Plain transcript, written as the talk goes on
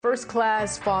First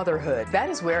Class Fatherhood. That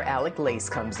is where Alec Lace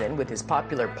comes in with his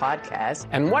popular podcast.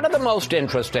 And one of the most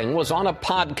interesting was on a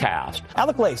podcast.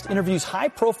 Alec Lace interviews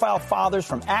high-profile fathers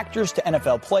from actors to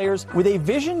NFL players with a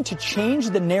vision to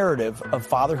change the narrative of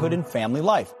fatherhood and family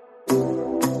life.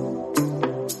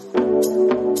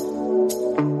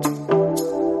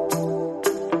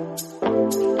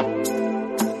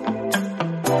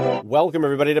 Welcome,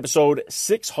 everybody, to episode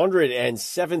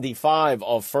 675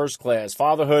 of First Class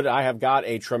Fatherhood. I have got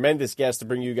a tremendous guest to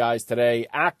bring you guys today.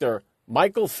 Actor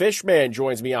Michael Fishman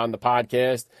joins me on the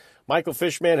podcast. Michael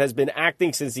Fishman has been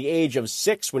acting since the age of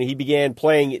 6 when he began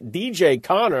playing DJ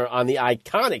Connor on the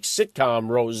iconic sitcom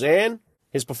Roseanne.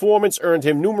 His performance earned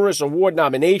him numerous award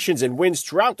nominations and wins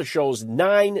throughout the show's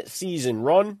 9-season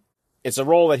run. It's a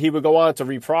role that he would go on to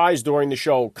reprise during the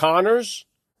show Connors.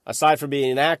 Aside from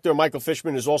being an actor, Michael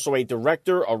Fishman is also a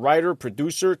director, a writer,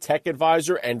 producer, tech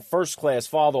advisor, and first-class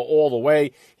father all the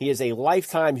way. He is a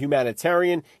lifetime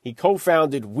humanitarian. He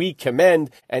co-founded We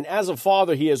Commend, and as a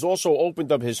father, he has also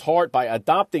opened up his heart by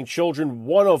adopting children,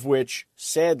 one of which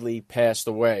sadly passed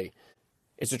away.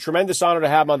 It's a tremendous honor to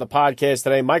have him on the podcast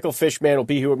today. Michael Fishman will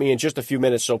be here with me in just a few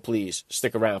minutes, so please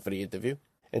stick around for the interview.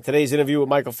 And today's interview with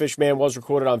Michael Fishman was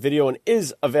recorded on video and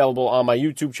is available on my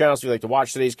YouTube channel. So if you'd like to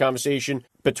watch today's conversation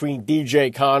between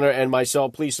DJ Connor and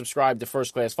myself, please subscribe to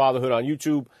First Class Fatherhood on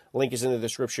YouTube. Link is in the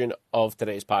description of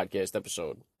today's podcast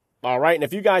episode. All right, and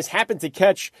if you guys happen to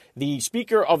catch the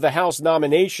Speaker of the House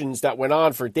nominations that went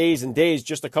on for days and days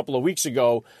just a couple of weeks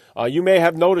ago, you may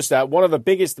have noticed that one of the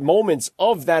biggest moments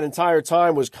of that entire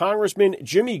time was Congressman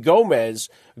Jimmy Gomez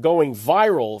going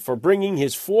viral for bringing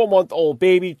his 4-month-old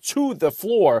baby to the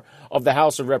floor of the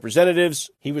House of Representatives.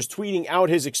 He was tweeting out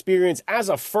his experience as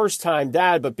a first-time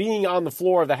dad, but being on the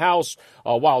floor of the House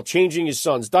while changing his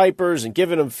son's diapers and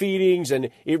giving him feedings, and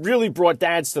it really brought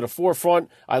dads to the forefront.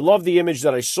 I love the image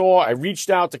that I saw. I reached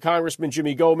out to Congressman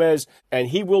Jimmy Gomez, and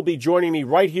he will be joining me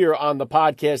right here on the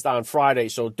podcast on Friday,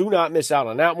 so do not miss out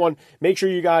on that one. Make sure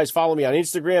you guys follow me on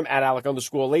Instagram at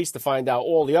Alec_Lace to find out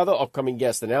all the other upcoming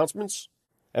guest announcements.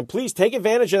 And please take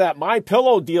advantage of that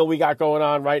MyPillow deal we got going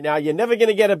on right now. You're never going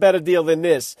to get a better deal than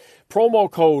this. Promo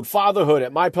code FATHERHOOD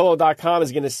at MyPillow.com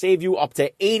is going to save you up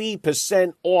to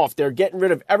 80% off. They're getting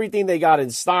rid of everything they got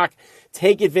in stock.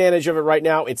 Take advantage of it right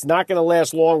now. It's not going to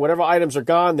last long. Whatever items are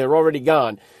gone, they're already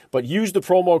gone. But use the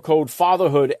promo code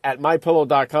FATHERHOOD at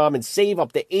MyPillow.com and save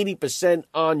up to 80%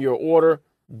 on your order.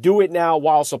 Do it now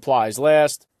while supplies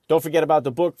last. Don't forget about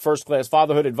the book, First Class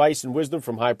Fatherhood, Advice and Wisdom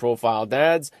from High-Profile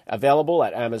Dads, available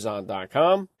at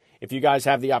Amazon.com. If you guys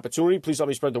have the opportunity, please help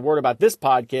me spread the word about this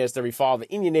podcast. Every father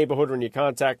in your neighborhood or in your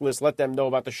contact list, let them know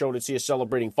about the show to see us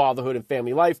celebrating fatherhood and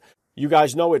family life. You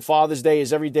guys know it. Father's Day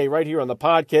is every day right here on the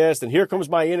podcast. And here comes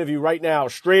my interview right now,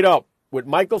 straight up, with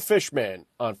Michael Fishman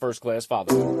on First Class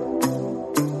Fatherhood.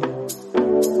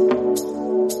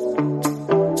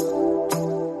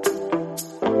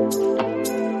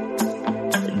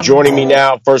 Joining me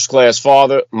now, First Class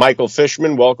Father, Michael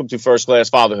Fishman. Welcome to First Class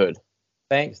Fatherhood.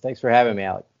 Thanks for having me,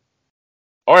 Alec.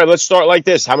 All right, let's start like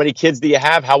this. How many kids do you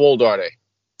have? How old are they?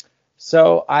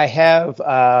 So I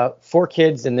have 4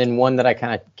 kids and then one that I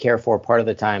kind of care for part of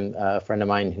the time. A friend of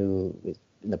mine who is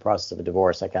in the process of a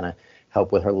divorce, I kind of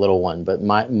help with her little one. But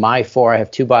my 4, I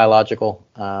have 2 biological.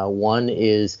 One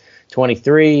is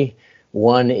 23,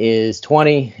 one is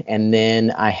 20, and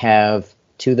then I have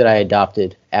 2 that I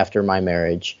adopted after my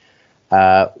marriage.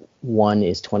 One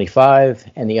is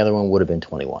 25, and the other one would have been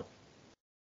 21.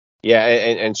 Yeah,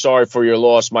 and sorry for your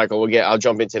loss, Michael. I'll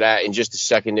jump into that in just a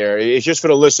second there. It's just for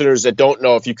the listeners that don't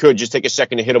know, if you could, just take a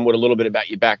second to hit them with a little bit about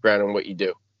your background and what you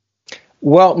do.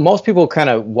 Well, most people kind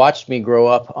of watched me grow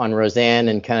up on Roseanne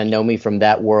and kind of know me from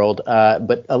that world,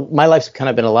 but my life's kind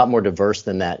of been a lot more diverse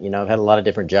than that. You know, I've had a lot of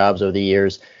different jobs over the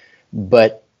years,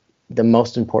 but the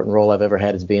most important role I've ever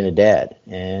had is being a dad.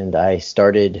 And I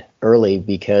started early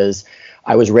because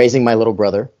I was raising my little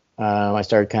brother. I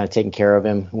started kind of taking care of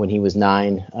him when he was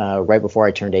 9. Right before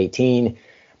I turned 18,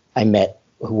 I met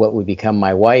what would become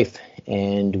my wife,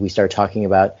 and we started talking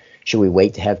about, should we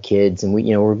wait to have kids? And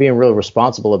we're being real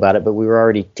responsible about it, but we were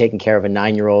already taking care of a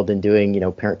 9-year-old and doing,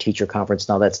 parent-teacher conference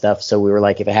and all that stuff. So we were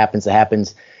like, if it happens, it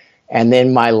happens. And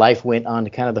then my life went on to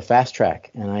kind of the fast track,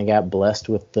 and I got blessed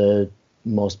with the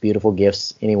most beautiful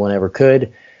gifts anyone ever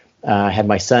could. I had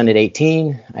my son at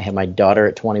 18. I had my daughter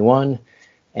at 21.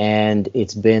 And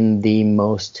it's been the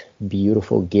most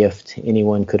beautiful gift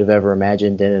anyone could have ever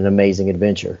imagined, and an amazing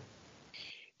adventure.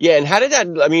 Yeah, and how did that?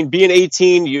 I mean, being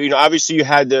 18, obviously you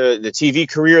had the TV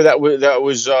career that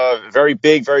was very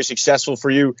big, very successful for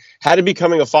you. How did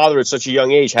becoming a father at such a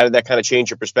young age? How did that kind of change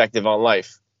your perspective on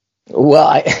life?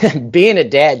 Well, being a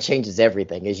dad changes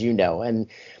everything, as you know, and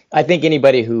I think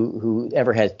anybody who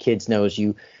ever has kids knows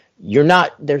you're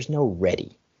not. There's no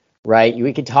ready, right?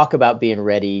 We could talk about being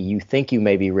ready. You think you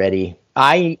may be ready.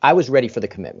 I was ready for the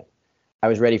commitment. I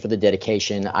was ready for the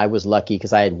dedication. I was lucky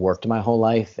because I had worked my whole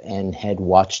life and had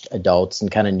watched adults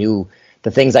and kind of knew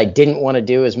the things I didn't want to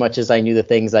do as much as I knew the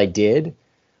things I did.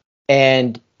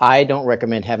 And I don't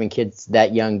recommend having kids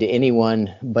that young to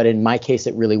anyone, but in my case,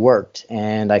 it really worked.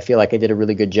 And I feel like I did a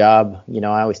really good job. You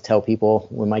know, I always tell people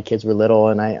when my kids were little,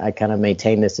 and I kind of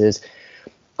maintain this, is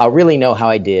I'll really know how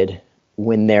I did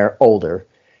when they're older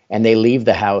and they leave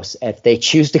the house. If they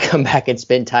choose to come back and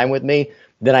spend time with me,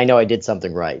 then I know I did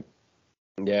something right.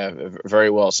 Yeah, very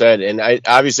well said. And I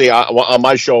obviously on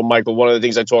my show, Michael, one of the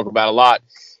things I talk about a lot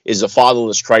is the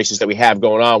fatherless crisis that we have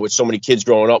going on with so many kids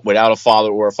growing up without a father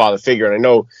or a father figure. And I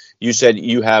know you said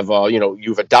you have,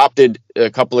 you've adopted a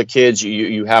couple of kids.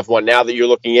 You have one now that you're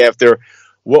looking after.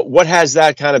 What has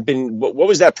that kind of been? What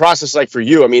was that process like for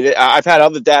you? I mean, I've had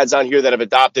other dads on here that have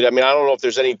adopted. I mean, I don't know if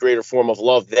there's any greater form of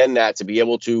love than that, to be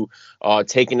able to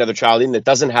take another child in that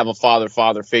doesn't have a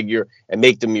father figure and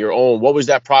make them your own. What was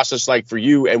that process like for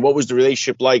you? And what was the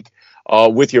relationship like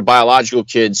with your biological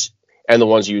kids and the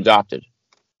ones you adopted?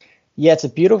 Yeah, it's a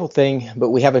beautiful thing, but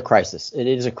we have a crisis. It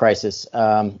is a crisis.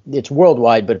 It's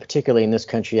worldwide, but particularly in this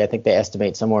country, I think they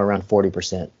estimate somewhere around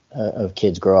 40% of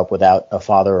kids grow up without a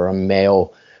father or a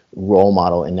male role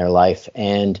model in their life.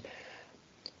 And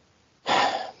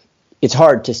it's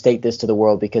hard to state this to the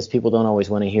world because people don't always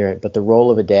want to hear it, but the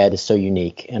role of a dad is so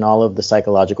unique, and all of the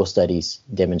psychological studies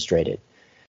demonstrate it.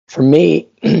 For me,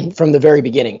 from the very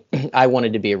beginning, I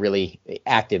wanted to be a really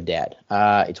active dad.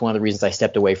 It's one of the reasons I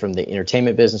stepped away from the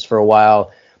entertainment business for a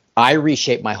while. I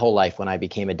reshaped my whole life when I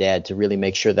became a dad to really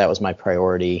make sure that was my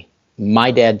priority.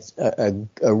 My dad's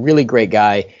a really great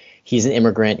guy. He's an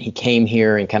immigrant. He came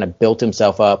here and kind of built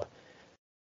himself up,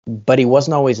 but he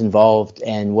wasn't always involved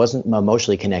and wasn't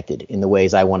emotionally connected in the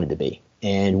ways I wanted to be.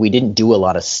 And we didn't do a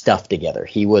lot of stuff together.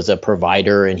 He was a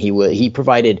provider, and he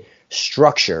provided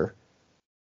structure,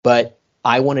 but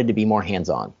I wanted to be more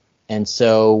hands-on. And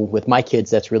so with my kids,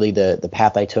 that's really the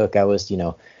path I took. I was,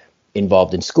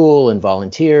 involved in school and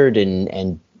volunteered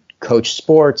and coached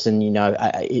sports, and,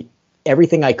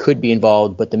 everything I could be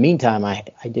involved. But the meantime, I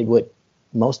did what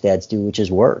most dads do, which is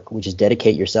work, which is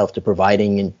dedicate yourself to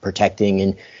providing and protecting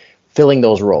and filling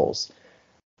those roles.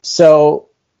 So,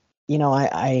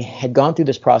 I had gone through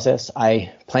this process.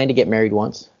 I planned to get married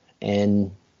once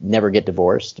and never get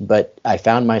divorced, but I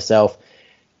found myself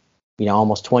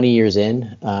almost 20 years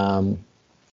in,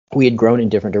 we had grown in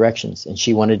different directions, and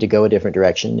she wanted to go a different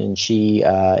direction, and she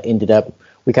ended up,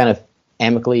 we kind of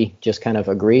amicably just kind of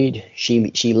agreed.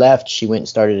 She left, she went and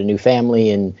started a new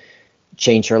family and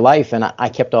changed her life, and I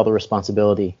kept all the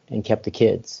responsibility and kept the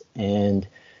kids. And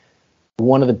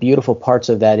one of the beautiful parts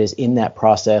of that is in that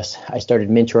process, I started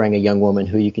mentoring a young woman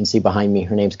who you can see behind me.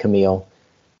 Her name's Camille.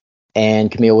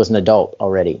 And Camille was an adult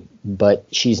already, but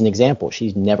she's an example.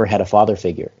 She's never had a father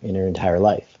figure in her entire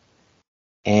life.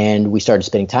 And we started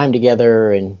spending time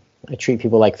together, and I treat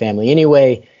people like family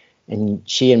anyway. And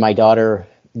she and my daughter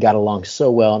got along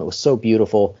so well, and it was so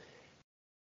beautiful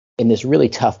in this really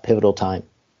tough, pivotal time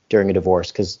during a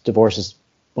divorce, because divorce is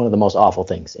one of the most awful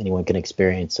things anyone can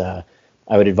experience. I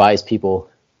would advise people,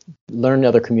 learn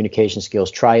other communication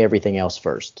skills, try everything else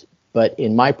first. But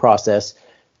in my process,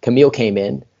 Camille came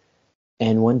in.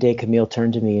 And one day Camille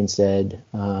turned to me and said,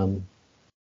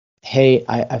 hey,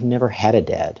 I've never had a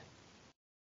dad.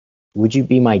 Would you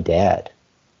be my dad?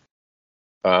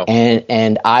 Wow.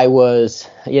 And I was,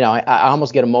 I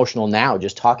almost get emotional now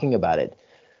just talking about it.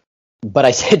 But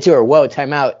I said to her, whoa,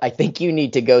 time out. I think you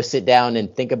need to go sit down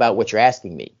and think about what you're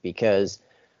asking me, because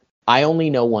I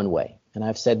only know one way. And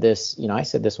I've said this, I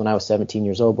said this when I was 17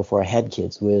 years old before I had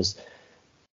kids, was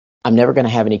I'm never going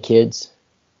to have any kids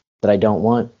that I don't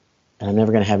want. And I'm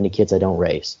never going to have any kids I don't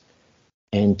raise.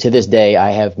 And to this day, I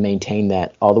have maintained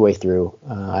that all the way through.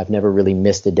 I've never really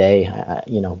missed a day.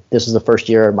 This was the first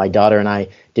year my daughter and I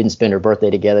didn't spend her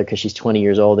birthday together because she's 20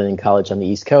 years old and in college on the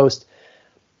East Coast.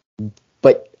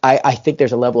 But I think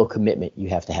there's a level of commitment you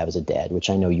have to have as a dad, which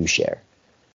I know you share.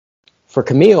 For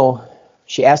Camille,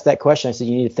 she asked that question. I said,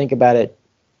 you need to think about it.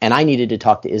 And I needed to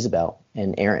talk to Isabel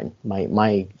and Aaron,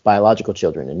 my biological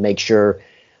children, and make sure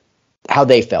how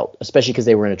they felt, especially because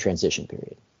they were in a transition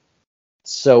period.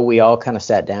 So we all kind of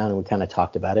sat down and we kind of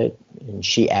talked about it. And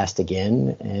she asked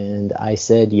again, and I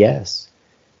said yes.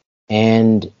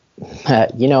 And,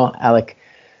 Alec,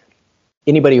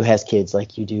 anybody who has kids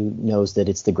like you do knows that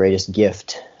it's the greatest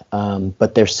gift.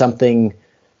 But there's something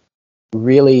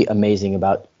really amazing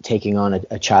about taking on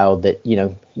a child that,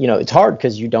 it's hard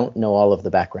because you don't know all of the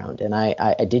background. And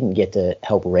I didn't get to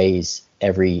help raise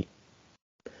every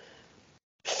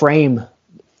frame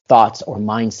thoughts or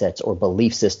mindsets or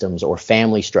belief systems or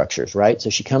family structures, right? So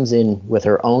she comes in with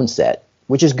her own set,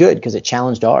 which is good because it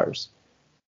challenged ours.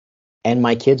 And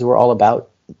my kids were all about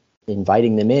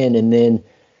inviting them in. And then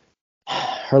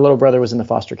her little brother was in the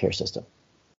foster care system,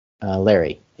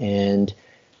 Larry. And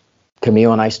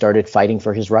Camille and I started fighting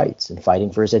for his rights and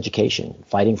fighting for his education,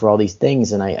 fighting for all these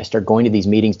things. And I started going to these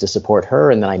meetings to support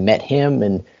her. And then I met him.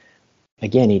 And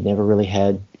again, he'd never really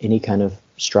had any kind of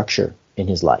structure in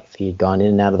his life. He had gone in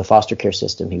and out of the foster care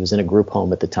system. He was in a group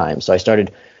home at the time. So I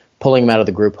started pulling him out of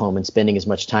the group home and spending as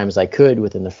much time as I could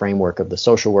within the framework of the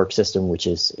social work system, which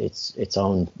is its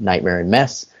own nightmare and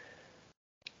mess.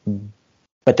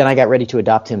 But then I got ready to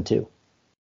adopt him too.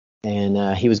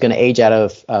 And he was going to age out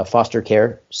of foster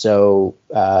care. So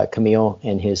Camille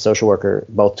and his social worker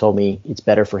both told me it's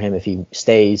better for him if he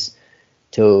stays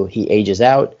till he ages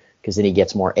out, because then he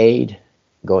gets more aid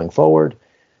going forward.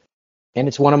 And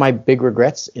it's one of my big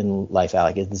regrets in life,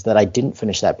 Alec, is that I didn't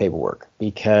finish that paperwork,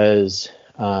 because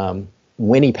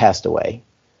when he passed away,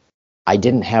 I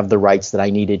didn't have the rights that I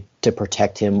needed to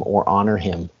protect him or honor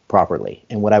him properly.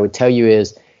 And what I would tell you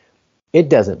is, it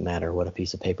doesn't matter what a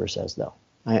piece of paper says, though.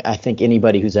 I think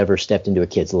anybody who's ever stepped into a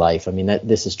kid's life, I mean,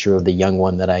 this is true of the young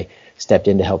one that I stepped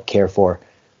in to help care for.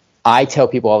 I tell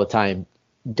people all the time,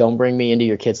 don't bring me into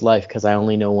your kid's life because I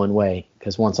only know one way.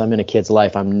 Because once I'm in a kid's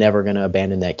life, I'm never going to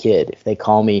abandon that kid. If they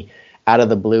call me out of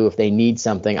the blue, if they need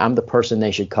something, I'm the person they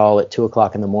should call at 2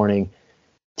 o'clock in the morning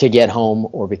to get home,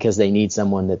 or because they need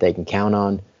someone that they can count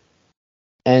on.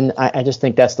 And I just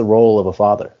think that's the role of a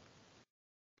father.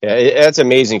 Yeah, that's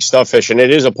amazing stuff, Fish, and it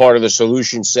is a part of the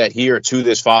solution set here to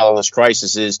this fatherless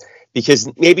crisis, is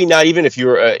because maybe not even if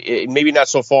you're maybe not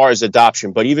so far as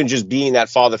adoption, but even just being that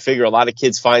father figure. A lot of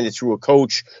kids find it through a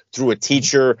coach, through a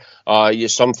teacher.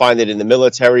 Some find it in the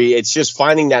military. It's just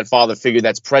finding that father figure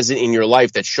that's present in your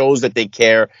life, that shows that they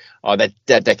care,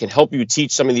 that can help you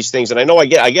teach some of these things. And I know I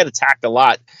get attacked a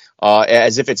lot,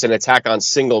 as if it's an attack on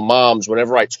single moms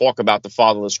whenever I talk about the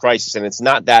fatherless crisis, and it's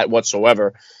not that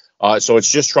whatsoever. So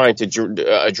it's just trying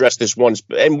to address this one.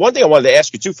 And one thing I wanted to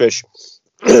ask you too, Fish,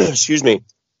 excuse me,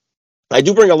 I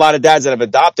do bring a lot of dads that have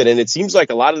adopted, and it seems like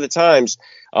a lot of the times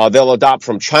they'll adopt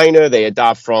from China, they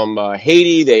adopt from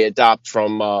Haiti, they adopt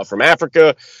from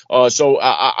Africa. So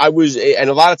I was, and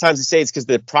a lot of times they say it's because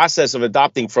the process of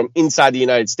adopting from inside the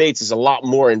United States is a lot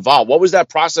more involved. What was that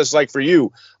process like for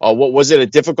you? What was it, a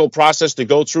difficult process to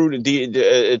go through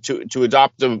to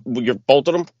adopt both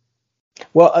of them?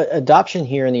 Well, adoption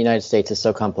here in the United States is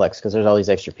so complex because there's all these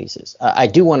extra pieces. I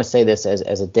do want to say this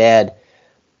as a dad.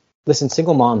 Listen,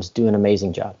 single moms do an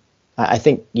amazing job. I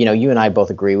think, you and I both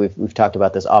agree. We've talked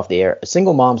about this off the air.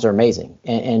 Single moms are amazing,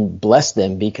 and bless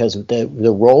them, because the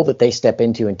role that they step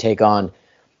into and take on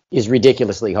is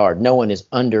ridiculously hard. No one is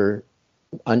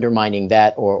undermining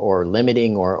that or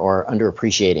limiting or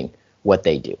underappreciating what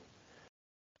they do.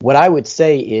 What I would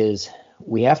say is,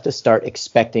 we have to start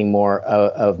expecting more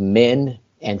of men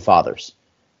and fathers.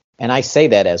 And I say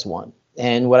that as one.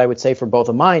 And what I would say for both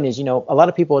of mine is, a lot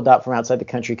of people adopt from outside the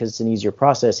country because it's an easier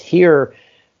process. Here,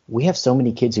 we have so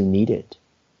many kids who need it.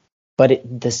 But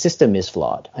the system is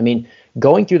flawed. I mean,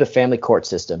 going through the family court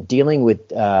system, dealing with,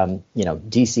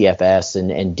 DCFS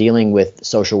and dealing with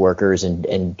social workers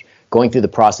and going through the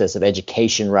process of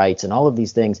education rights and all of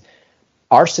these things,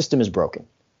 our system is broken.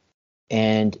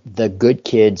 And the good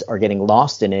kids are getting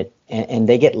lost in it, and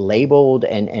they get labeled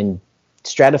and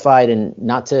stratified. And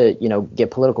not to,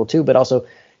 get political too, but also,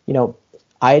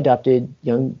 I adopted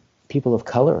young people of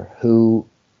color who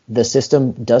the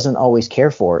system doesn't always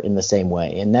care for in the same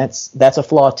way. And that's a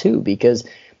flaw too, because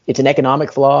it's an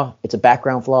economic flaw, it's a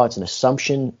background flaw, it's an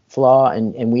assumption flaw,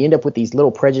 and we end up with these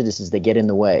little prejudices that get in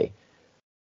the way.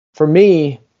 For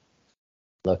me,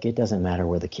 look, it doesn't matter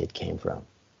where the kid came from.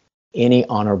 Any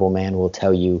honorable man will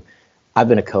tell you, I've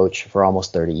been a coach for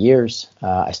almost 30 years.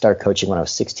 I started coaching when I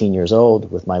was 16 years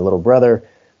old with my little brother.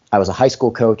 I was a high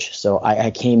school coach, so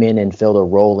I came in and filled a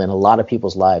role in a lot of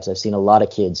people's lives. I've seen a lot of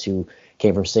kids who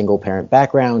came from single parent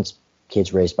backgrounds,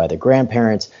 kids raised by their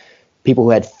grandparents, people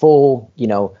who had full,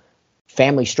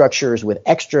 family structures with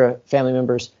extra family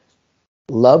members.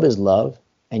 Love is love,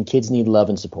 and kids need love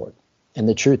and support. And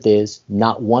the truth is,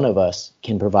 not one of us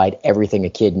can provide everything a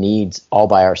kid needs all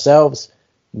by ourselves.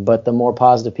 But the more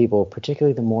positive people,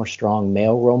 particularly the more strong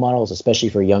male role models, especially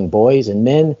for young boys and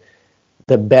men,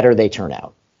 the better they turn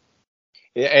out.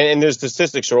 And their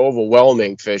statistics are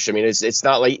overwhelming, Fish. I mean, it's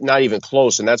not even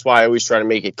close, and that's why I always try to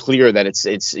make it clear that it's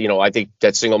I think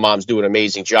that single moms do an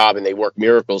amazing job and they work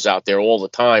miracles out there all the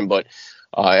time. But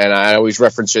and I always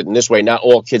reference it in this way: not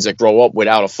all kids that grow up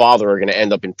without a father are going to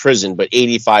end up in prison, but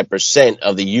 85%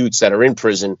 of the youths that are in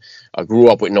prison grew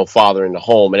up with no father in the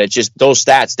home. And it just, those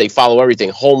stats, they follow everything: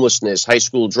 homelessness, high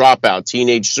school dropout,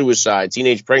 teenage suicide,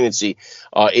 teenage pregnancy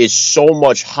is so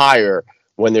much higher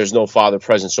when there's no father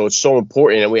present. So it's so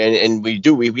important. And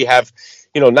we have,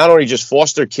 not only just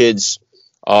foster kids,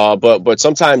 but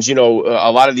sometimes, a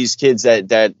lot of these kids that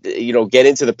get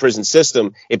into the prison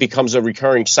system, it becomes a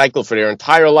recurring cycle for their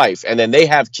entire life. And then they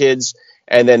have kids,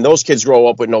 and then those kids grow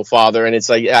up with no father. And it's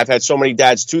like, I've had so many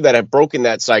dads too that have broken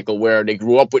that cycle where they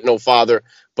grew up with no father,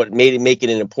 but make it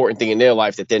an important thing in their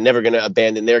life that they're never going to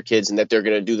abandon their kids and that they're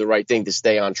going to do the right thing to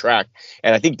stay on track.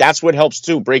 And I think that's what helps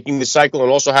too, breaking the cycle, and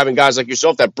also having guys like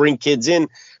yourself that bring kids in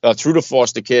through the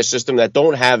foster care system that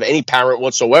don't have any parent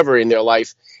whatsoever in their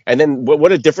life. And then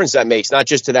what a difference that makes, not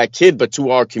just to that kid, but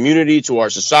to our community, to our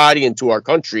society, and to our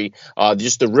country.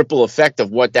 Just the ripple effect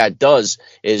of what that does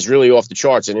is really off the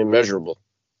charts and immeasurable.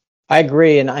 I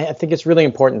agree. And I think it's really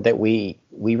important that we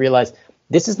realize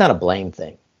this is not a blame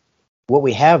thing. What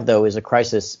we have, though, is a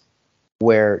crisis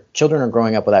where children are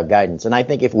growing up without guidance. And I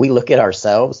think if we look at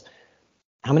ourselves,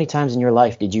 how many times in your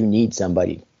life did you need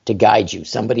somebody to guide you,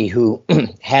 somebody who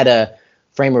had a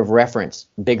frame of reference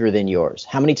bigger than yours?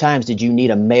 How many times did you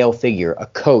need a male figure, a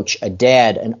coach, a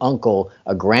dad, an uncle,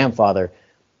 a grandfather?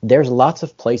 There's lots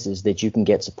of places that you can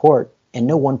get support, and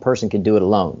no one person can do it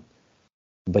alone.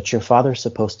 But your father's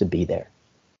supposed to be there.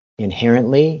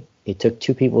 Inherently, it took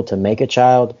two people to make a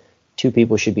child. Two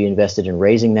people should be invested in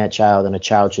raising that child, and a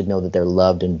child should know that they're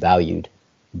loved and valued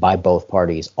by both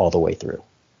parties all the way through.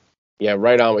 Yeah,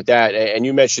 right on with that. And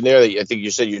you mentioned there that I think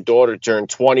you said your daughter turned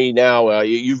 20 now.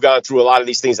 You've gone through a lot of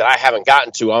these things that I haven't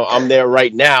gotten to. I'm there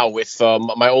right now with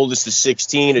my oldest is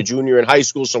 16, a junior in high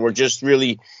school. So we're just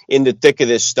really in the thick of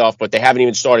this stuff, but they haven't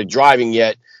even started driving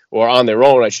yet, or on their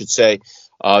own, I should say.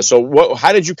 So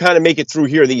how did you kind of make it through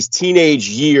here, these teenage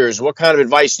years? What kind of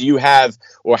advice do you have,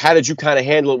 or how did you kind of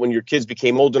handle it when your kids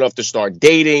became old enough to start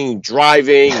dating,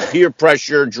 driving, peer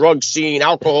pressure, drug scene,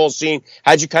 alcohol scene?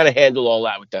 How'd you kind of handle all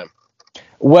that with them?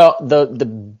 Well, the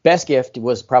best gift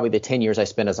was probably the 10 years I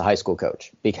spent as a high school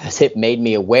coach, because it made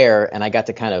me aware, and I got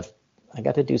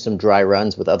to do some dry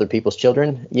runs with other people's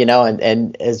children,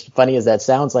 and as funny as that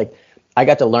sounds, like, I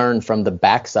got to learn from the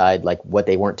backside, like what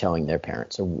they weren't telling their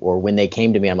parents, or when they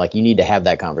came to me, I'm like, you need to have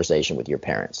that conversation with your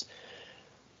parents.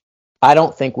 I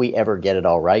don't think we ever get it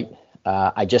all right.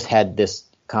 I just had this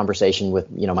conversation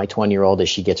with, my 20-year-old as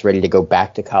she gets ready to go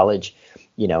back to college,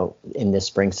 in this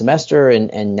spring semester,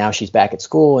 and now she's back at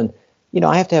school. And,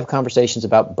 I have to have conversations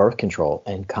about birth control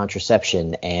and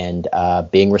contraception and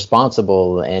being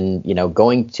responsible and,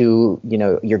 going to,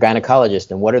 your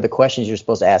gynecologist, and what are the questions you're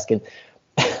supposed to ask. And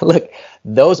look,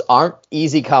 those aren't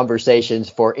easy conversations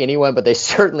for anyone, but they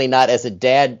certainly not as a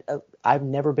dad. I've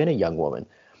never been a young woman.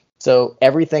 So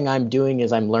everything I'm doing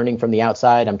is I'm learning from the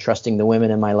outside. I'm trusting the women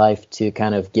in my life to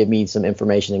kind of give me some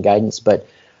information and guidance. But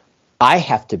I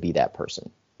have to be that person.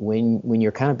 When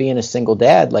you're kind of being a single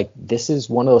dad, like, this is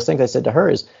one of those things I said to her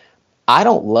is, I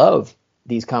don't love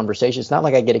these conversations. It's not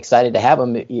like I get excited to have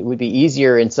them. It would be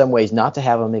easier in some ways not to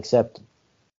have them, except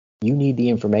you need the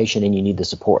information and you need the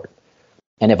support.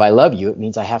 And if I love you, it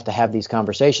means I have to have these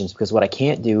conversations, because what I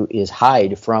can't do is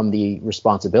hide from the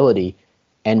responsibility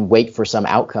and wait for some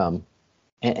outcome.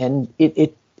 And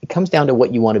it comes down to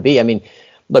what you want to be. I mean,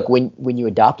 look, when you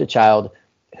adopt a child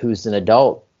who's an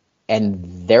adult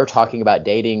and they're talking about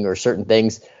dating or certain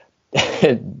things,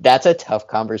 that's a tough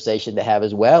conversation to have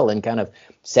as well, and kind of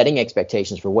setting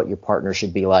expectations for what your partner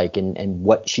should be like and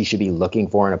what she should be looking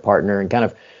for in a partner, and kind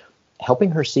of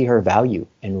helping her see her value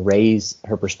and raise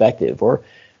her perspective. Or,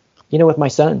 with my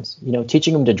sons,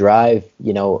 teaching them to drive,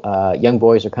 young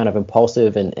boys are kind of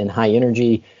impulsive and high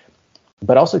energy,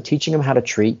 but also teaching them how to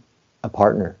treat a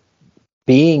partner,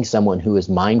 being someone who is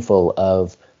mindful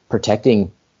of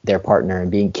protecting their partner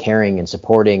and being caring and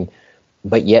supporting,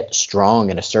 but yet strong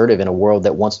and assertive in a world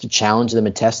that wants to challenge them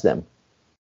and test them.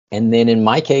 And then in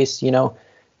my case,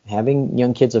 having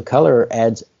young kids of color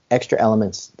adds extra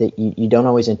elements that you don't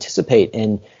always anticipate,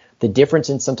 and the difference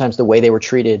in sometimes the way they were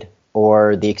treated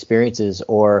or the experiences,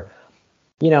 or,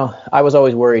 I was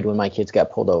always worried when my kids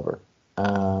got pulled over.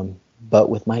 But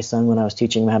with my son, when I was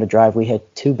teaching him how to drive, we had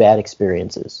 2 bad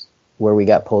experiences where we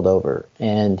got pulled over.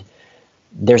 And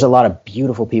there's a lot of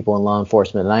beautiful people in law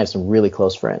enforcement, and I have some really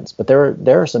close friends, but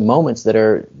there are some moments that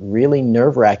are really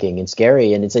nerve-wracking and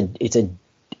scary. And it's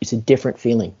a different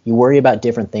feeling. You worry about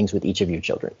different things with each of your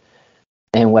children.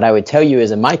 And what I would tell you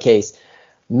is, in my case,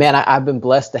 man, I've been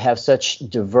blessed to have such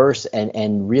diverse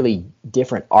and really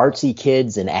different artsy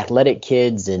kids and athletic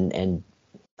kids and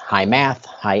high math,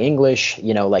 high English,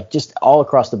 like just all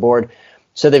across the board.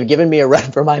 So they've given me a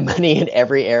run for my money in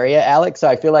every area, Alex. So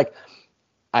I feel like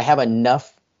I have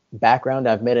enough background.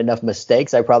 I've made enough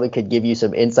mistakes. I probably could give you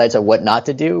some insights on what not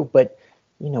to do, but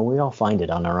we all find it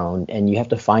on our own, and you have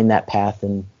to find that path.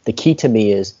 And the key to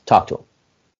me is talk to them,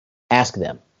 ask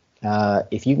them.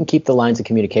 If you can keep the lines of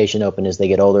communication open as they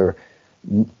get older,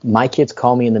 my kids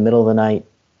call me in the middle of the night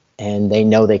and they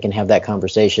know they can have that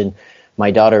conversation. My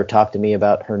daughter talked to me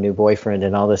about her new boyfriend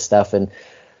and all this stuff. And,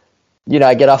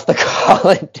 I get off the call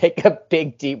and take a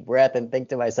big deep breath and think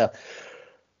to myself,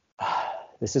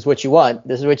 this is what you want.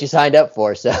 This is what you signed up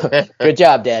for. So good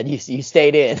job, Dad. You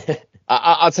stayed in.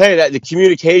 I'll tell you that the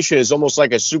communication is almost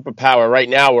like a superpower right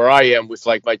now where I am with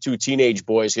like my two teenage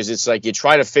boys, because it's like you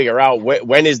try to figure out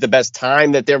when is the best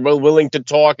time that they're willing to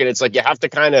talk. And it's like you have to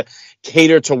kind of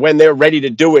cater to when they're ready to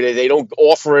do it. And they don't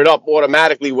offer it up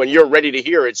automatically when you're ready to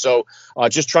hear it. So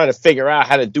just trying to figure out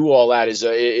how to do all that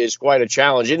is quite a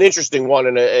challenge, an interesting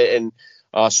one, and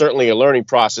certainly a learning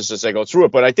process as I go through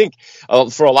it. But I think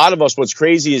for a lot of us, what's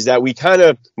crazy is that we kind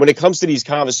of, when it comes to these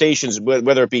conversations,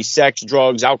 whether it be sex,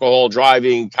 drugs, alcohol,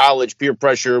 driving, college, peer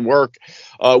pressure, work,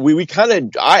 we kind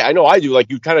of, I know I do, like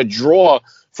you kind of draw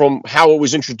from how it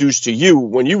was introduced to you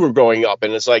when you were growing up.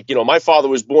 And it's like, my father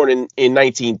was born in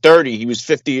 1930. He was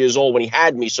 50 years old when he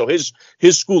had me. So his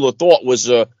school of thought was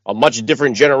a much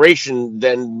different generation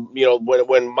than,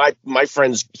 when my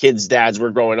friends' kids' dads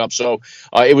were growing up. So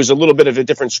it was a little bit of a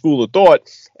different school of thought.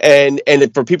 And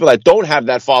for people that don't have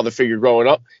that father figure growing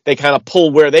up, they kind of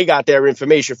pull where they got their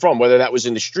information from, whether that was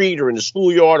in the street or in the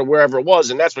schoolyard or wherever it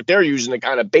was. And that's what they're using to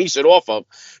kind of base it off of.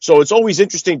 So it's always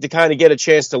interesting to kind of get a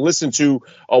chance to listen to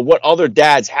what other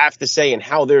dads have to say and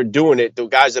how they're doing it, the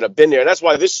guys that have been there. And that's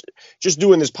why just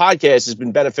doing this podcast has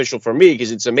been beneficial for me,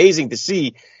 because it's amazing to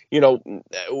see,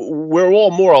 we're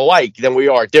all more alike than we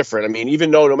are different. I mean,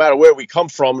 even though no matter where we come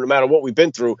from, no matter what we've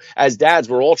been through, as dads,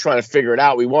 we're all trying to figure it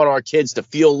out. We want our kids to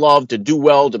feel loved, to do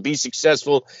well, to be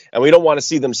successful, and we don't want to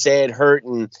see them sad, hurt,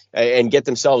 and get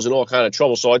themselves in all kind of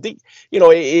trouble. So I think,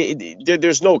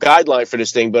 there's no guideline for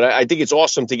this thing, but I think it's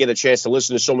awesome to get a chance to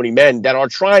listen to so many men that are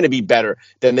trying to be better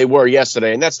than they were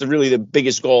yesterday. And that's really the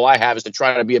biggest goal I have, is to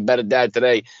try to be a better dad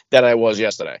today than I was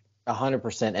yesterday.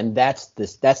 100%. And that's the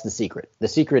secret. The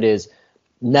secret is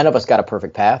none of us got a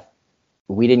perfect path.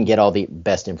 We didn't get all the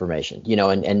best information,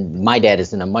 and my dad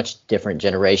is in a much different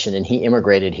generation, and he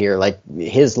immigrated here, like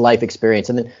his life experience.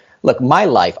 And then look, my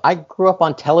life, I grew up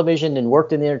on television and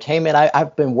worked in the entertainment.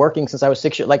 I've been working since I was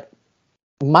 6 years. Like,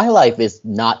 my life is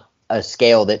not a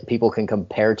scale that people can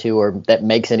compare to or that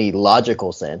makes any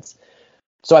logical sense.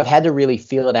 So I've had to really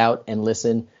feel it out and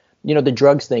listen. The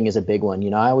drugs thing is a big one.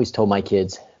 I always told my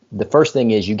kids, the first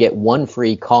thing is you get one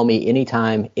free, call me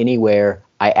anytime, anywhere.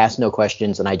 I ask no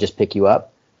questions and I just pick you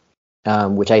up,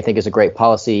 which I think is a great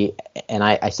policy. And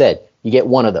I said, you get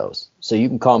one of those. So you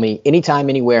can call me anytime,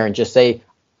 anywhere, and just say,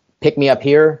 pick me up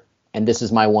here. And this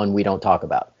is my one we don't talk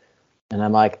about. And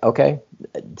I'm like, okay.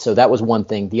 So that was one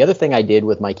thing. The other thing I did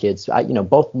with my kids,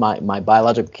 both my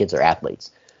biological kids are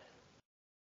athletes.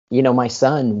 My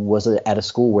son was at a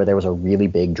school where there was a really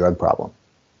big drug problem.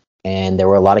 And there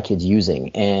were a lot of kids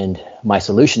using. And my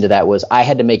solution to that was I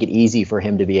had to make it easy for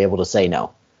him to be able to say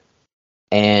no.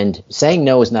 And saying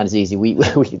no is not as easy. We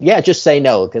just say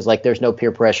no, because like there's no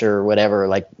peer pressure or whatever.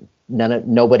 Like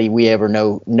nobody we ever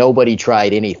know, nobody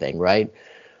tried anything, right?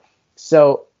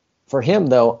 So for him,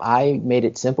 though, I made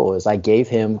it simple.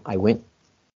 I went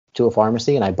to a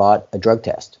pharmacy and I bought a drug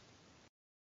test.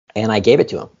 And I gave it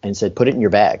to him and said, put it in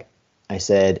your bag. I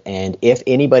said, and if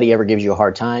anybody ever gives you a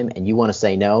hard time and you want to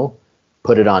say no,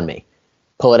 put it on me.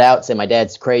 Pull it out, say my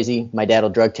dad's crazy. My dad will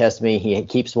drug test me. He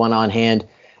keeps one on hand.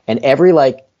 And every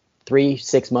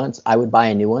 3-6 months, I would buy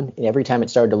a new one. And every time it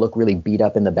started to look really beat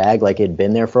up in the bag, like it had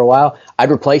been there for a while, I'd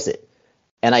replace it.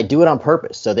 And I do it on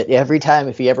purpose so that every time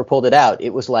if he ever pulled it out,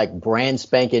 it was like brand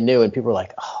spanking new. And people were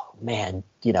like, oh, man,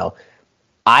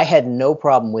 I had no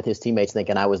problem with his teammates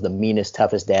thinking I was the meanest,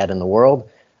 toughest dad in the world.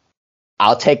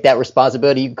 I'll take that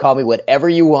responsibility. You can call me whatever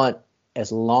you want,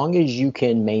 as long as you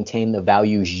can maintain the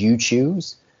values you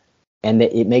choose, and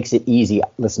that it makes it easy.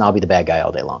 Listen, I'll be the bad guy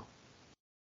all day long.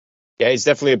 Yeah, it's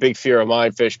definitely a big fear of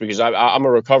mine, Fish, because I'm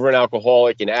a recovering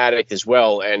alcoholic and addict as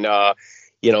well. And,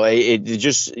 it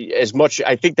just as much,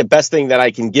 I think the best thing that I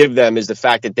can give them is the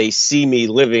fact that they see me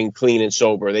living clean and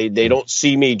sober. They don't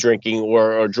see me drinking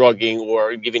or drugging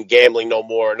or even gambling no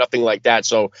more, nothing like that.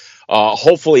 So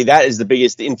hopefully that is the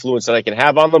biggest influence that I can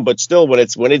have on them. But still, when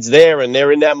it's there and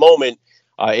they're in that moment,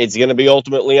 it's going to be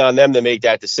ultimately on them to make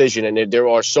that decision. And there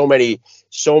are so many.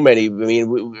 I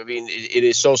mean, it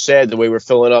is so sad the way we're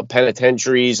filling up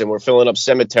penitentiaries and we're filling up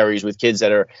cemeteries with kids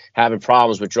that are having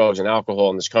problems with drugs and alcohol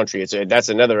in this country. That's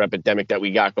another epidemic that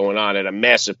we got going on at a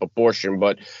massive proportion.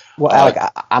 But well, Alec,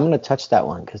 I'm going to touch that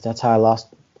one because that's how I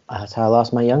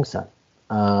lost my young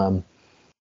son.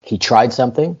 He tried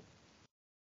something.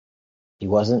 He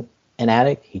wasn't an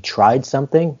addict. He tried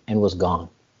something and was gone,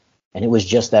 and it was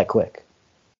just that quick.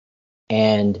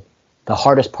 And the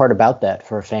hardest part about that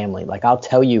for a family, like I'll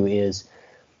tell you, is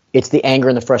it's the anger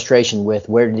and the frustration with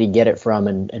where did he get it from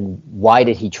and why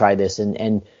did he try this?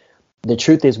 And the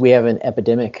truth is we have an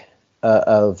epidemic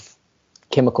of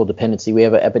chemical dependency. We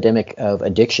have an epidemic of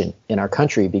addiction in our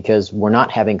country because we're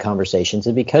not having conversations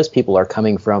and because people are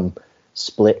coming from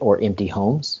split or empty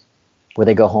homes where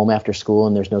they go home after school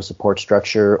and there's no support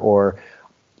structure, or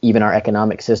even our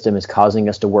economic system is causing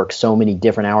us to work so many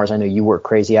different hours. I know you work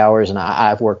crazy hours, and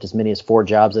I've worked as many as 4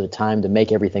 jobs at a time to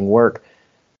make everything work.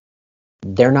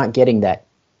 They're not getting that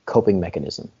coping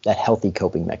mechanism, that healthy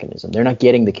coping mechanism. They're not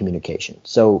getting the communication.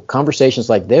 So conversations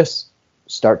like this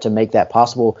start to make that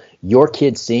possible. Your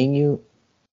kids seeing you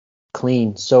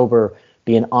clean, sober,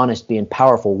 being honest, being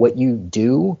powerful, what you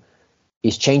do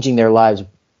is changing their lives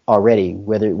already,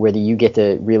 whether you get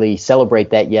to really celebrate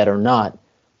that yet or not.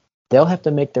 They'll have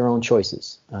to make their own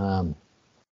choices. In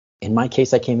my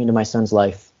case, I came into my son's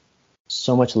life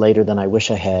so much later than I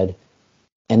wish I had.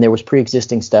 And there was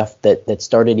pre-existing stuff that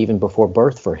started even before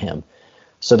birth for him.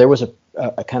 So there was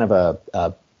a kind of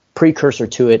a precursor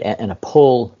to it and a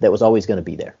pull that was always going to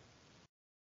be there.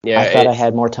 Yeah, I thought I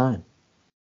had more time.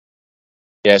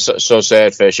 Yeah, so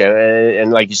sad, Fish.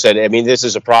 And like you said, I mean, this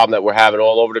is a problem that we're having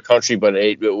all over the country, but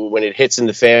when it hits in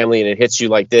the family and it hits you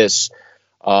like this,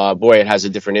 boy, it has a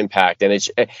different impact. And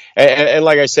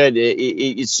like I said,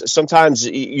 it's sometimes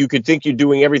you could think you're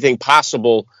doing everything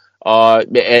possible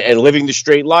and living the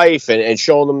straight life and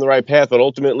showing them the right path, but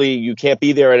ultimately you can't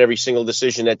be there at every single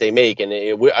decision that they make. And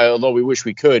although we wish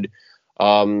we could,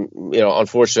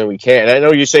 unfortunately we can't. And I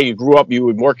know you say you grew up, you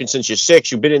were working since you're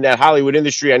 6. You've been in that Hollywood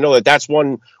industry. I know that's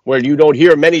one where you don't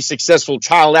hear many successful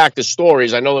child actor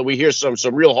stories. I know that we hear some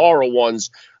real horror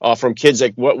ones from kids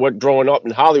like what growing up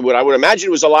in Hollywood. I would imagine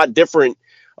it was a lot different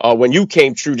when you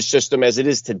came through the system as it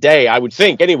is today, I would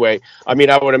think. Anyway, I mean,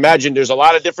 I would imagine there's a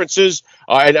lot of differences.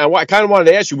 And I kind of wanted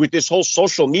to ask you, with this whole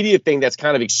social media thing that's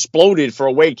kind of exploded for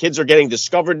a way kids are getting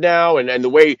discovered now, and the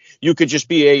way you could just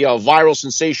be a viral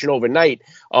sensation overnight,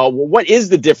 what is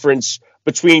the difference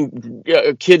between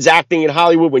kids acting in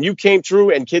Hollywood when you came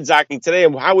through and kids acting today?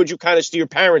 And how would you kind of steer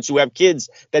parents who have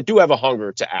kids that do have a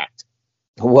hunger to act?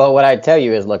 Well, what I'd tell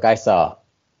you is, look, I saw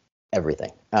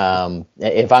everything.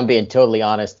 If I'm being totally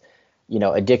honest,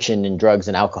 addiction and drugs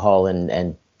and alcohol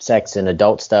and sex and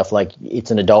adult stuff, like,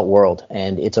 it's an adult world,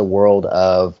 and it's a world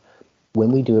of,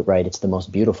 when we do it right, it's the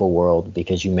most beautiful world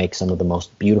because you make some of the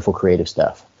most beautiful creative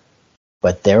stuff.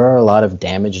 But there are a lot of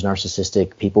damaged,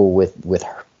 narcissistic people with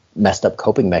messed up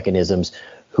coping mechanisms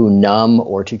who numb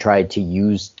or to try to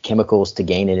use chemicals to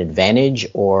gain an advantage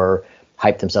or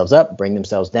hype themselves up, bring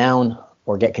themselves down,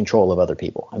 or get control of other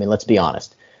people. I mean, let's be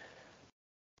honest.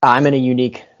 I'm in a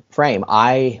unique frame.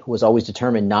 I was always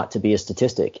determined not to be a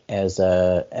statistic as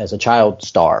a child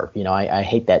star. I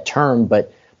hate that term,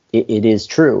 but it is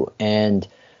true. And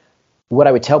what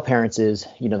I would tell parents is,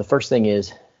 the first thing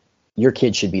is your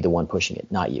kid should be the one pushing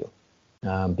it, not you.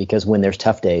 Because when there's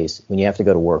tough days, when you have to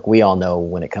go to work, we all know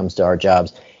when it comes to our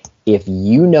jobs, if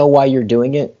you know why you're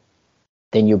doing it,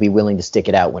 then you'll be willing to stick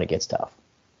it out when it gets tough.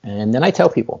 And then I tell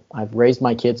people, I've raised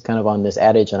my kids kind of on this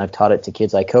adage, and I've taught it to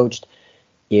kids I coached.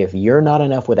 If you're not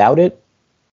enough without it,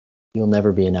 you'll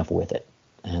never be enough with it.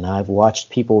 And I've watched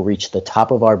people reach the top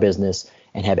of our business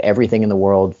and have everything in the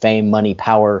world, fame, money,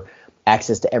 power,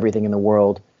 access to everything in the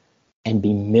world, and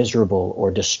be miserable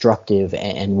or destructive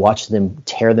and watch them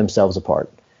tear themselves apart.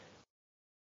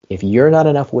 If you're not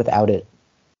enough without it,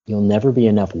 you'll never be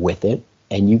enough with it,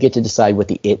 and you get to decide what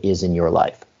the it is in your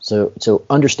life. So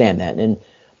understand that. And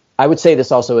I would say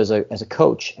this also as a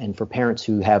coach and for parents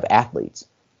who have athletes.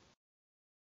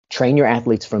 Train your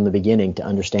athletes from the beginning to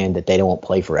understand that they won't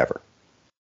play forever.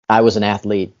 I was an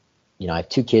athlete. I have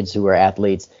 2 kids who are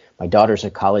athletes. My daughter's a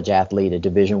college athlete, a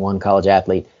Division I college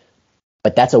athlete.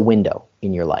 But that's a window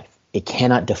in your life. It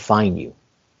cannot define you.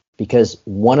 Because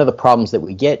one of the problems that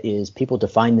we get is people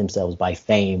define themselves by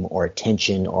fame or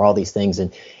attention or all these things.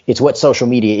 And it's what social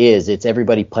media is. It's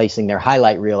everybody placing their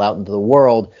highlight reel out into the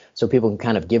world so people can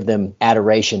kind of give them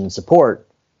adoration and support.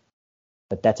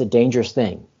 But that's a dangerous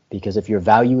thing. Because if your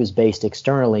value is based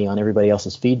externally on everybody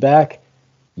else's feedback,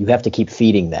 you have to keep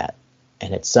feeding that.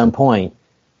 And at some point,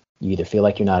 You either feel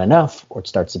like you're not enough, or it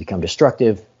starts to become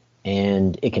destructive,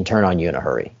 and it can turn on you in a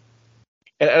hurry.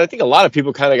 And I think a lot of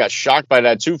people kind of got shocked by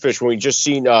that too, Fish, when we just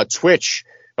seen Twitch,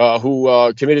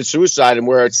 who committed suicide, and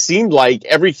where it seemed like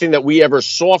everything that we ever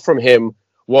saw from him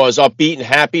was upbeat and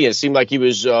happy. It seemed like he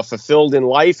was fulfilled in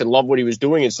life and loved what he was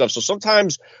doing and stuff. So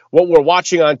sometimes what we're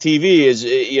watching on TV is,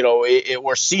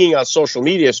 we're seeing on social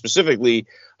media specifically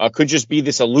could just be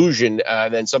this illusion.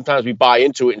 And then sometimes we buy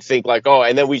into it and think like, oh,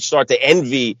 and then we start to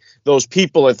envy those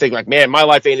people and think like, man, my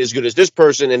life ain't as good as this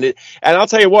person. And I'll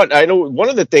tell you what, I know one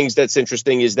of the things that's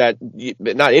interesting is that,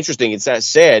 not interesting, it's that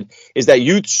sad, is that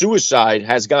youth suicide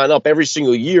has gone up every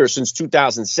single year since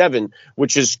 2007,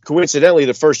 which is coincidentally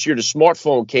the first year the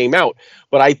smartphone came out.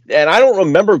 But I don't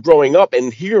remember growing up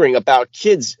and hearing about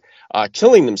kids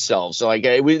killing themselves. So like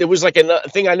it was like a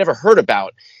thing I never heard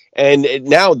about. And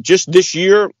now, just this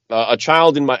year, a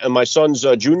child in my son's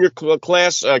junior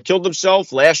class killed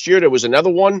himself. Last year, there was another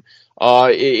one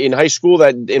in high school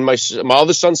that in my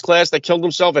other son's class that killed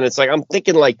himself. And it's like I'm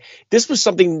thinking like this was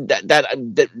something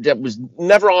that was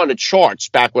never on the charts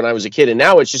back when I was a kid, and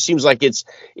now it just seems like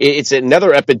it's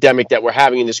another epidemic that we're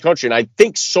having in this country. And I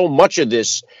think so much of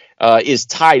this is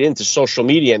tied into social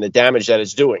media and the damage that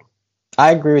it's doing.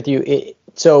 I agree with you.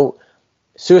 So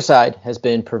suicide has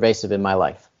been pervasive in my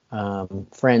life.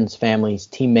 Friends, families,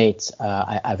 teammates.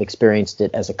 I've experienced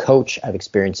it as a coach. I've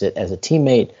experienced it as a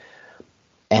teammate.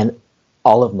 And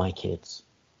all of my kids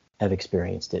have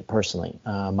experienced it personally.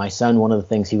 My son, one of the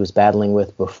things he was battling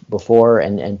with before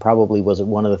and probably was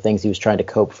one of the things he was trying to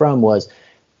cope from was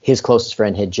his closest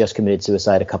friend had just committed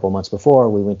suicide a couple months before.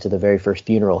 We went to the very first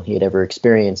funeral he had ever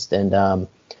experienced. And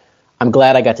I'm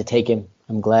glad I got to take him.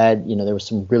 I'm glad, there were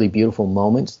some really beautiful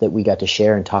moments that we got to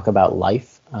share and talk about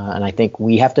life. And I think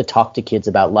we have to talk to kids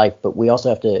about life, but we also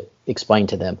have to explain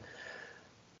to them.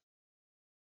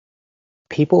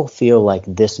 People feel like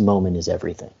this moment is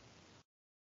everything.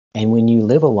 And when you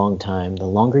live a long time, the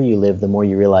longer you live, the more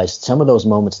you realize some of those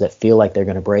moments that feel like they're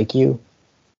going to break you,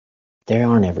 they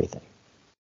aren't everything.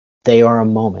 They are a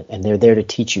moment, and they're there to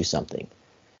teach you something.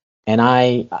 And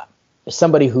as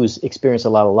somebody who's experienced a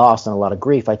lot of loss and a lot of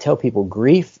grief, I tell people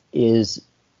grief it's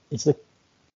the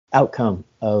outcome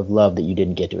of love that you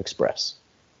didn't get to express.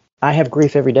 I have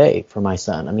grief every day for my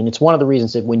son. I mean, it's one of the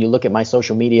reasons that when you look at my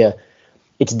social media,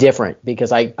 it's different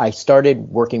because I started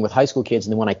working with high school kids.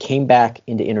 And then when I came back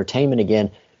into entertainment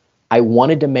again, I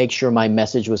wanted to make sure my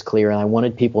message was clear. And I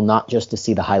wanted people not just to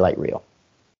see the highlight reel.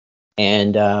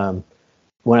 And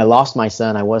when I lost my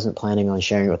son, I wasn't planning on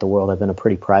sharing it with the world. I've been a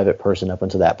pretty private person up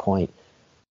until that point.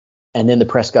 And then the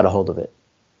press got a hold of it.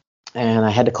 And I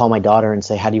had to call my daughter and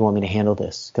say, how do you want me to handle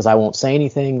this? Because I won't say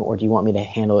anything, or do you want me to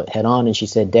handle it head on? And she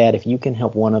said, Dad, if you can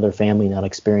help one other family not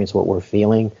experience what we're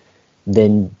feeling,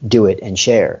 then do it and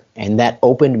share. And that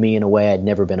opened me in a way I'd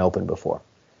never been open before.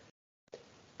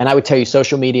 And I would tell you,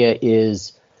 social media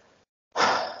it's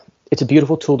a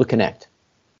beautiful tool to connect,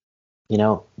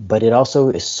 but it also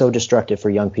is so destructive for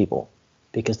young people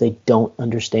because they don't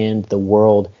understand the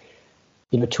world.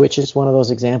 Twitch is one of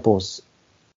those examples.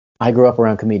 I grew up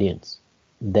around comedians.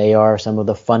 They are some of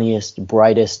the funniest,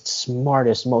 brightest,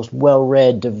 smartest, most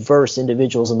well-read, diverse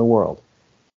individuals in the world.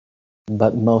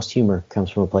 But most humor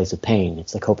comes from a place of pain.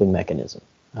 It's a coping mechanism,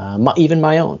 even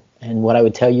my own. And what I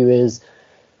would tell you is,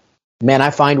 man,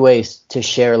 I find ways to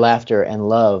share laughter and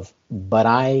love, but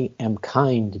I am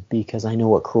kind because I know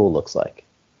what cruel looks like.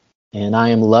 And I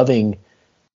am loving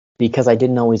because I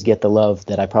didn't always get the love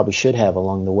that I probably should have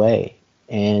along the way.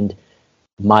 And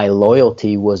my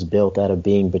loyalty was built out of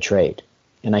being betrayed.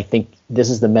 And I think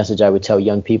this is the message I would tell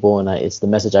young people, and it's the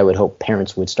message I would hope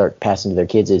parents would start passing to their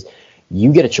kids is,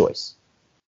 you get a choice.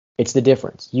 It's the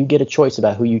difference. You get a choice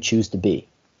about who you choose to be.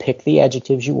 Pick the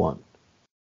adjectives you want.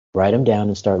 Write them down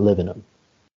and start living them.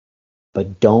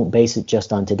 But don't base it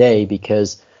just on today,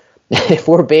 because if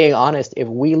we're being honest, if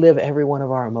we live every one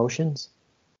of our emotions,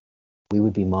 we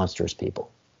would be monstrous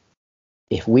people.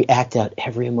 If we act out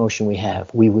every emotion we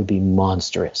have, we would be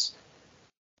monstrous.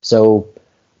 So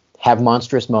have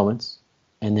monstrous moments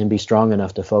and then be strong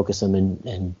enough to focus them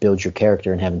and build your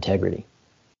character and have integrity.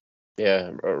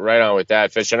 Yeah, right on with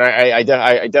that, Fish. And I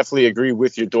definitely agree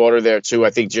with your daughter there, too.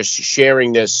 I think just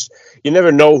sharing this, you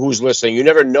never know who's listening. You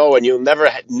never know, and you'll never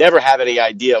have any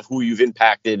idea of who you've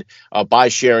impacted by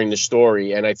sharing the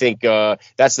story. And I think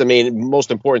that's the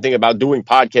most important thing about doing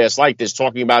podcasts like this,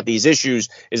 talking about these issues,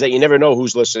 is that you never know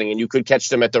who's listening, and you could catch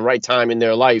them at the right time in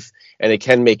their life and it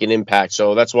can make an impact.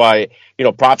 So that's why,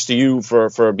 props to you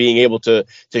for being able to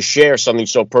share something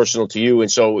so personal to you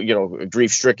and so,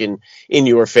 grief stricken in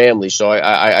your family. So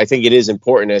I think it is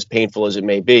important, as painful as it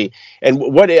may be. And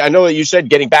what I know that you said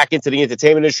getting back into the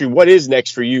entertainment industry, what is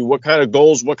next for you? What kind of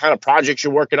goals, what kind of projects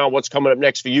you're working on? What's coming up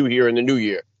next for you here in the new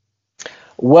year?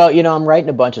 Well, I'm writing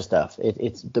a bunch of stuff.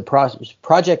 It's the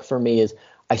project for me is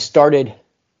I started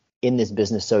in this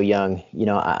business so young.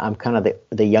 I'm kind of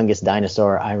the youngest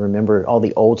dinosaur. I remember all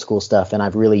the old school stuff, and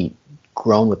I've really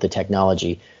grown with the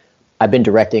technology. I've been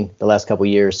directing the last couple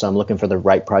of years, so I'm looking for the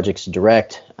right projects to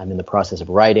direct. I'm in the process of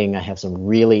writing. I have some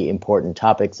really important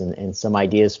topics and some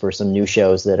ideas for some new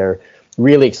shows that are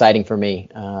really exciting for me.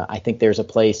 I think there's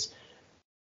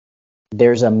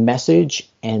a message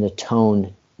and a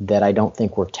tone that I don't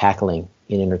think we're tackling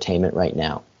in entertainment right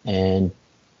now. And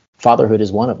fatherhood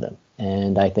is one of them.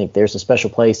 And I think there's a special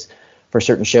place for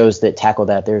certain shows that tackle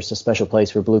that. There's a special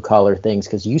place for blue collar things,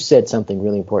 because you said something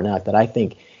really important, Alec, that I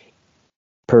think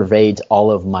pervades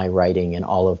all of my writing and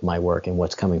all of my work, and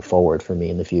what's coming forward for me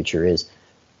in the future is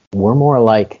we're more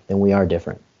alike than we are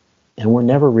different. And we're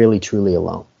never really truly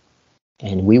alone.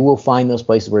 And we will find those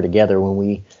places we're together when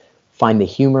we find the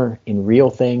humor in real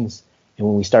things, and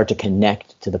when we start to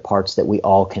connect to the parts that we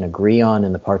all can agree on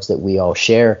and the parts that we all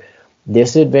share.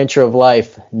 This adventure of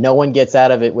life, no one gets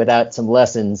out of it without some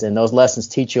lessons, and those lessons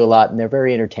teach you a lot, and they're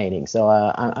very entertaining. So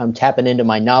I'm tapping into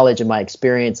my knowledge and my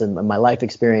experience and my life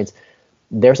experience.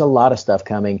 There's a lot of stuff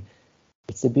coming.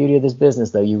 It's the beauty of this business,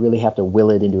 though. You really have to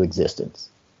will it into existence.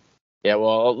 Yeah,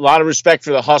 well, a lot of respect for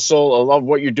the hustle. I love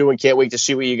what you're doing. Can't wait to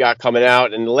see what you got coming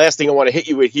out. And the last thing I want to hit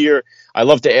you with here, I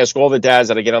love to ask all the dads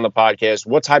that I get on the podcast,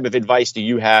 what type of advice do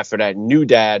you have for that new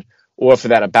dad or for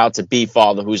that about-to-be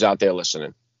father who's out there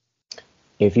listening?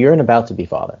 If you're an about-to-be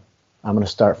father, I'm going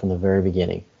to start from the very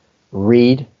beginning.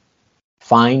 Read,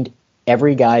 find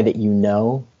every guy that you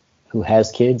know who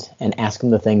has kids and ask them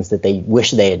the things that they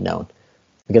wish they had known.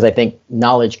 Because I think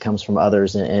knowledge comes from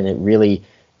others, and it really,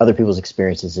 other people's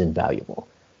experience is invaluable.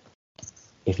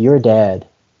 If you're a dad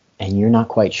and you're not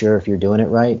quite sure if you're doing it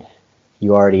right,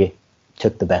 you already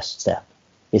took the best step.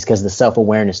 It's because the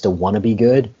self-awareness to want to be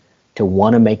good, to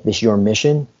want to make this your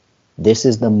mission, this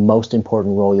is the most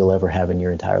important role you'll ever have in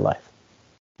your entire life.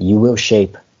 You will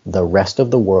shape the rest of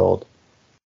the world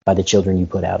by the children you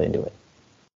put out into it.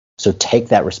 So take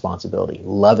that responsibility,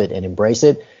 love it and embrace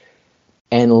it,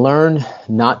 and learn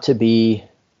not to be,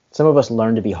 some of us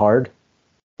learn to be hard.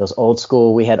 Those old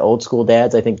school, we had old school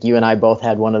dads. I think you and I both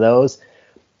had one of those.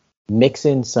 Mix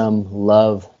in some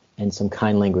love and some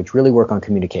kind language. Really work on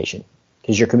communication,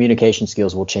 because your communication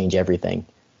skills will change everything.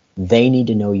 They need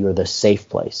to know you're the safe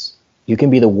place. You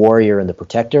can be the warrior and the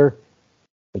protector,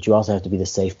 but you also have to be the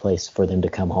safe place for them to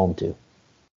come home to.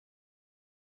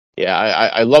 Yeah,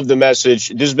 I love the message.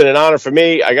 This has been an honor for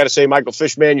me. I got to say, Michael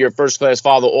Fishman, you're a first-class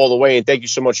father all the way, and thank you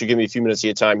so much for giving me a few minutes of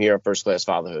your time here on First Class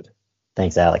Fatherhood.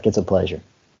 Thanks, Alec. It's a pleasure.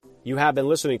 You have been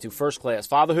listening to First Class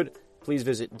Fatherhood. Please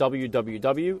visit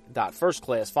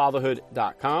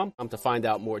www.firstclassfatherhood.com to find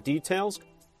out more details.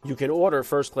 You can order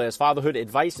First Class Fatherhood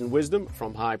advice and wisdom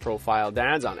from high-profile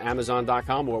dads on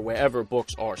Amazon.com or wherever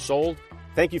books are sold.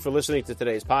 Thank you for listening to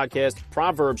today's podcast.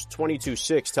 Proverbs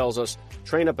 22:6 tells us,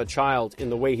 train up a child in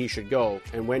the way he should go,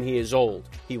 and when he is old,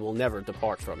 he will never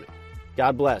depart from it.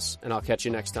 God bless, and I'll catch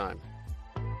you next time.